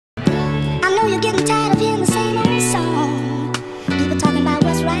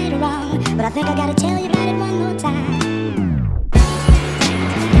think I gotta tell you about it one more time.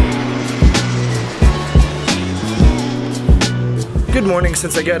 Good morning.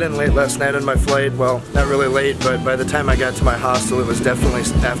 Since I got in late last night on my flight, well, not really late, but by the time I got to my hostel it was definitely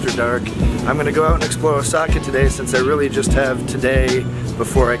after dark. I'm gonna go out and explore Osaka today since I really just have today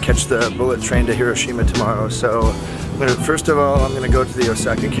before I catch the bullet train to Hiroshima tomorrow. So first of all, I'm gonna go to the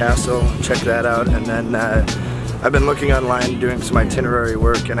Osaka castle, check that out, and then I've been looking online doing some itinerary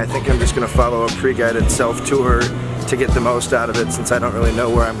work, and I think I'm just gonna follow a pre-guided self-tour to get the most out of it since I don't really know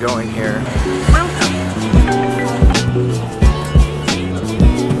where I'm going here.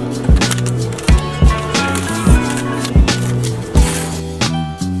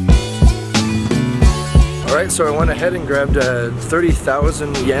 Alright, so I went ahead and grabbed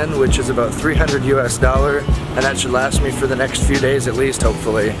 30,000 yen, which is about $300 US, and that should last me for the next few days at least,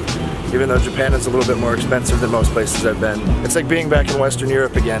 hopefully. Even though Japan is a little bit more expensive than most places I've been. It's like being back in Western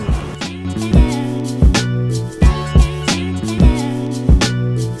Europe again.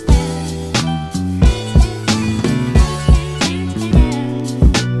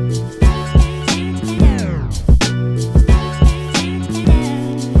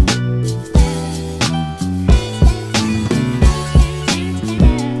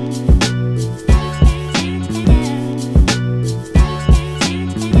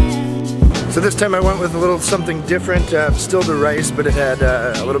 So this time I went with a little something different, still the rice, but it had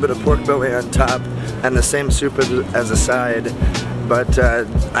a little bit of pork belly on top and the same soup as a side. But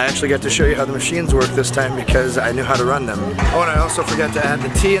I actually got to show you how the machines work this time because I knew how to run them. Oh, and I also forgot to add the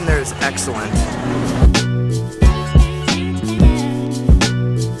tea in there is excellent.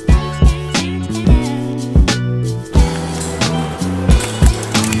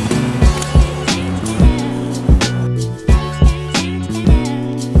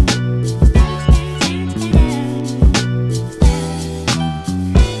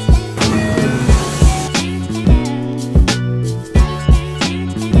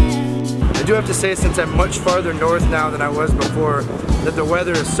 I do have to say, since I'm much farther north now than I was before, that the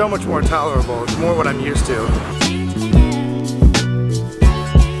weather is so much more tolerable. It's more what I'm used to.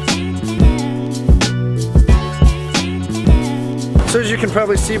 So as you can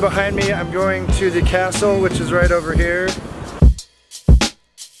probably see behind me, I'm going to the castle, which is right over here.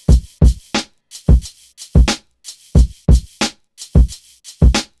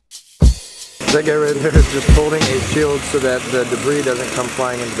 That guy right there is just holding a shield so that the debris doesn't come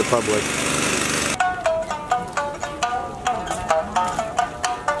flying into the public.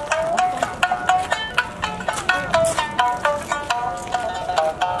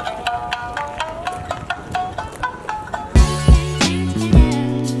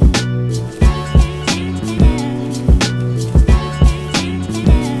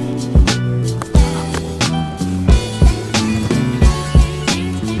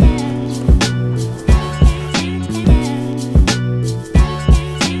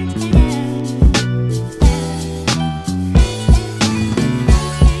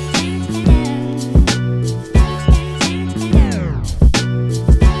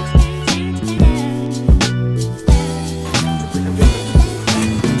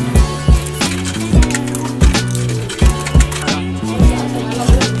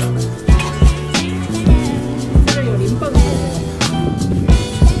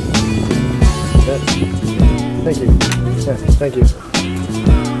 Thank you. Yeah, thank you.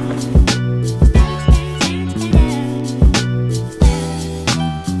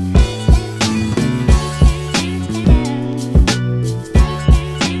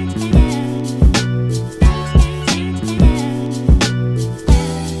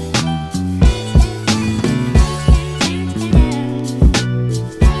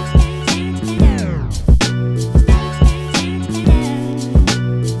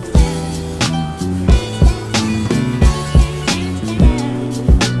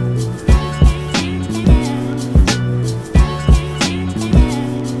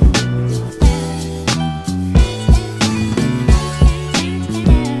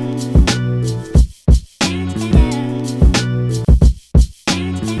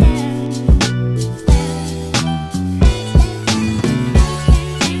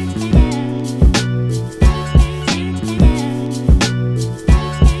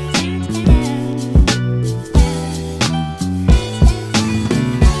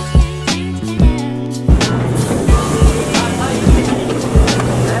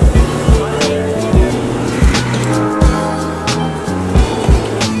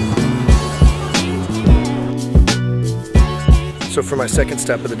 So for my second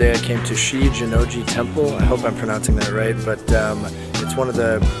stop of the day, I came to Shi-Jinoji Temple. I hope I'm pronouncing that right, but it's one of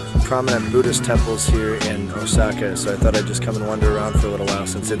the prominent Buddhist temples here in Osaka, so I thought I'd just come and wander around for a little while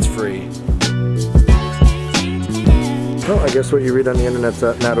since it's free. Well, I guess what you read on the internet's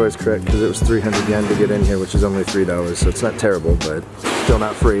not always correct, because it was 300 yen to get in here, which is only $3, so it's not terrible, but still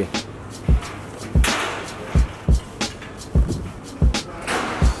not free.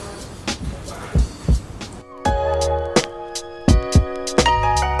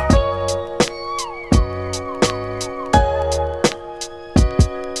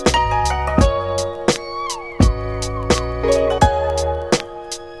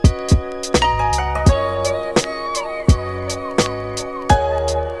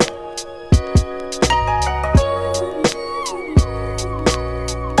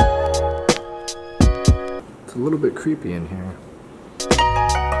 It's a little bit creepy in here.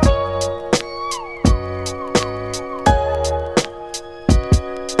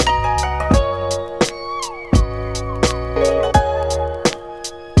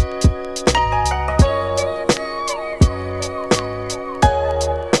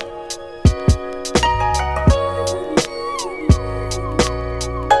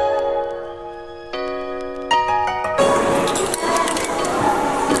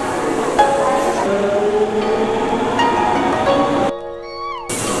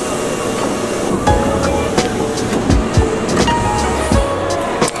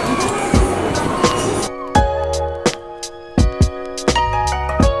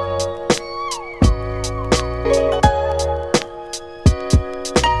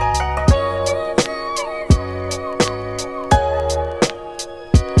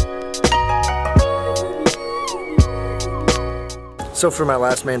 So for my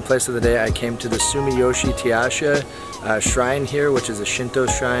last main place of the day, I came to the Sumiyoshi Taisha shrine here, which is a Shinto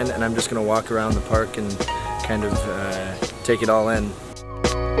shrine, and I'm just going to walk around the park and kind of take it all in.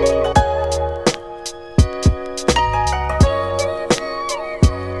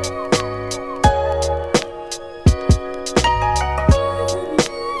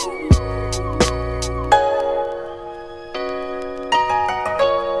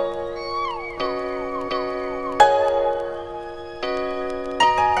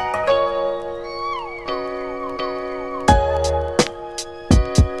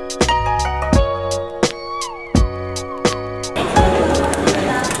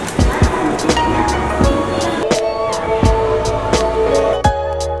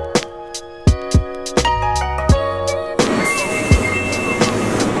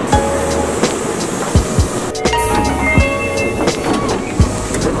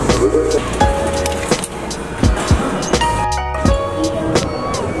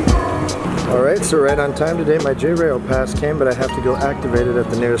 Alright, so right on time today, my J-Rail pass came, but I have to go activate it at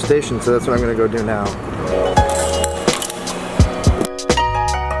the nearest station, so that's what I'm going to go do now. Do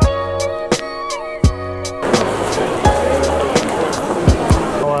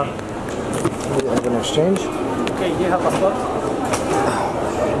you have an exchange? Okay, you have passport?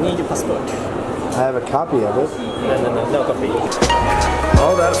 Need your passport. I have a copy of it. No copy.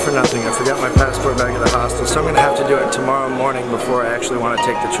 All that for nothing. I forgot my passport back at the hostel, so I'm going to have to do it tomorrow morning before I actually want to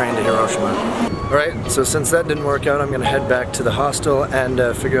take the train to Hiroshima. Alright, so since that didn't work out, I'm going to head back to the hostel and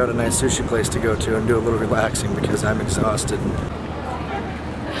figure out a nice sushi place to go to and do a little relaxing because I'm exhausted.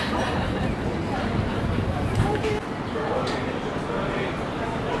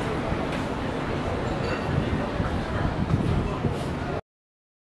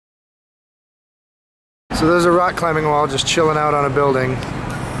 So there's a rock climbing wall just chilling out on a building.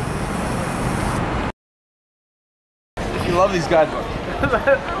 You love these guidebooks.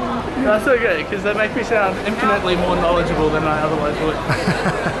 That's okay, because they make me sound infinitely more knowledgeable than I otherwise would.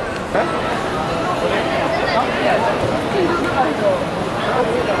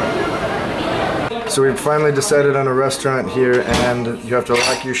 So we've finally decided on a restaurant here, and you have to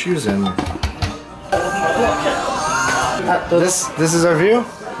lock your shoes in. This is our view?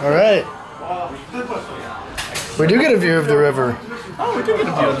 Alright. We do get a view of the river. Oh, we do get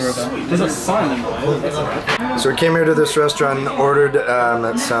a view of the river. There's a sign. So we came here to this restaurant and ordered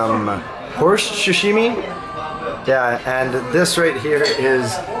some horse sashimi. Yeah, and this right here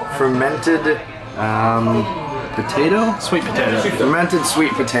is fermented potato? Sweet potato. Fermented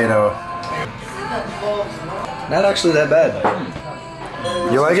sweet potato. Not actually that bad.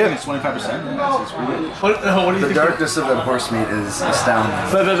 You like it? 25%. What do you The think? darkness of that horse meat is astounding.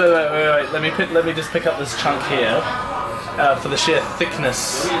 Wait. Let me just pick up this chunk here for the sheer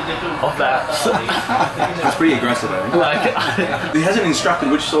thickness of that. It's pretty aggressive, I think. Like, He hasn't instructed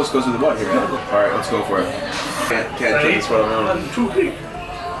which sauce goes with the what here. Alright, let's go for it. Can't take this one alone.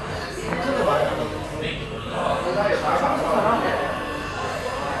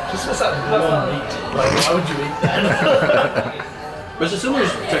 just what's that raw meat? Like, why would you eat that? But it's a similar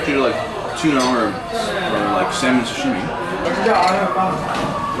texture to like tuna or like salmon sashimi.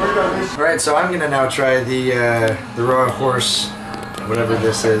 Alright, so I'm gonna now try the raw horse, whatever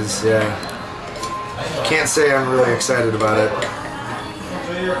this is, yeah. Can't say I'm really excited about it.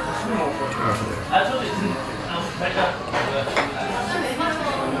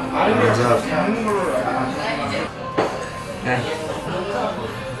 Hands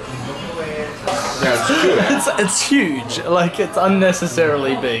up. It's huge, like it's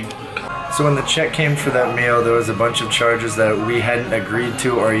unnecessarily big. So when the check came for that meal, there was a bunch of charges that we hadn't agreed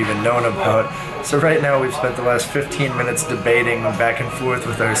to or even known about. So right now we've spent the last 15 minutes debating back and forth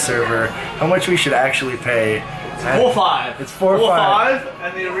with our server how much we should actually pay. $4.5. It's $4.5.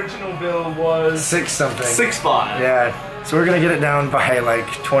 And the original bill was $6 something. $6.5. Yeah. So we're gonna get it down by like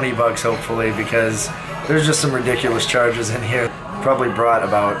 20 bucks hopefully, because there's just some ridiculous charges in here. Probably brought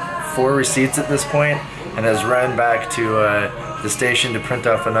about 4 receipts at this point and has run back to the station to print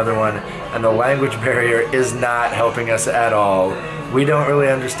off another one, and the language barrier is not helping us at all. We don't really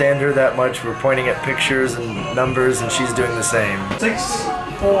understand her that much. We're pointing at pictures and numbers and she's doing the same.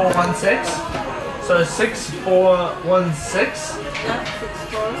 6416. So 6416. Yeah,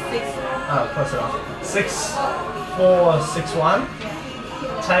 646. Oh, close enough. 6461.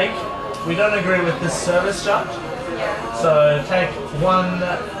 Take. We don't agree with this service charge. So take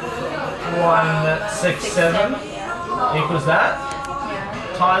 1167 equals that.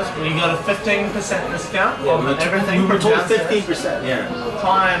 Times, we got a 15% discount on everything. We were told downstairs. 15%, yeah.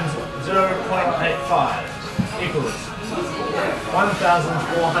 Times 0.85 equals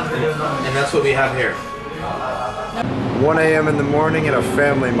 1,409. And that's what we have here. 1 a.m. in the morning in a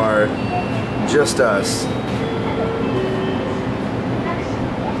family mart. Just us.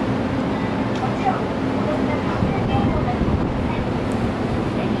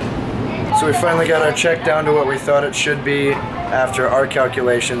 So we finally got our check down to what we thought it should be after our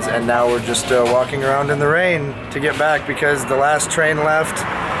calculations, and now we're just walking around in the rain to get back because the last train left,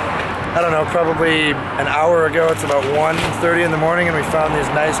 I don't know, probably an hour ago. It's about 1:30 in the morning and we found these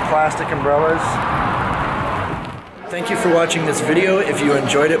nice plastic umbrellas. Thank you for watching this video. If you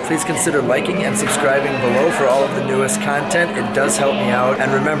enjoyed it, please consider liking and subscribing below for all of the newest content. It does help me out.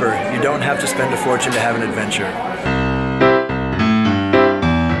 And remember, you don't have to spend a fortune to have an adventure.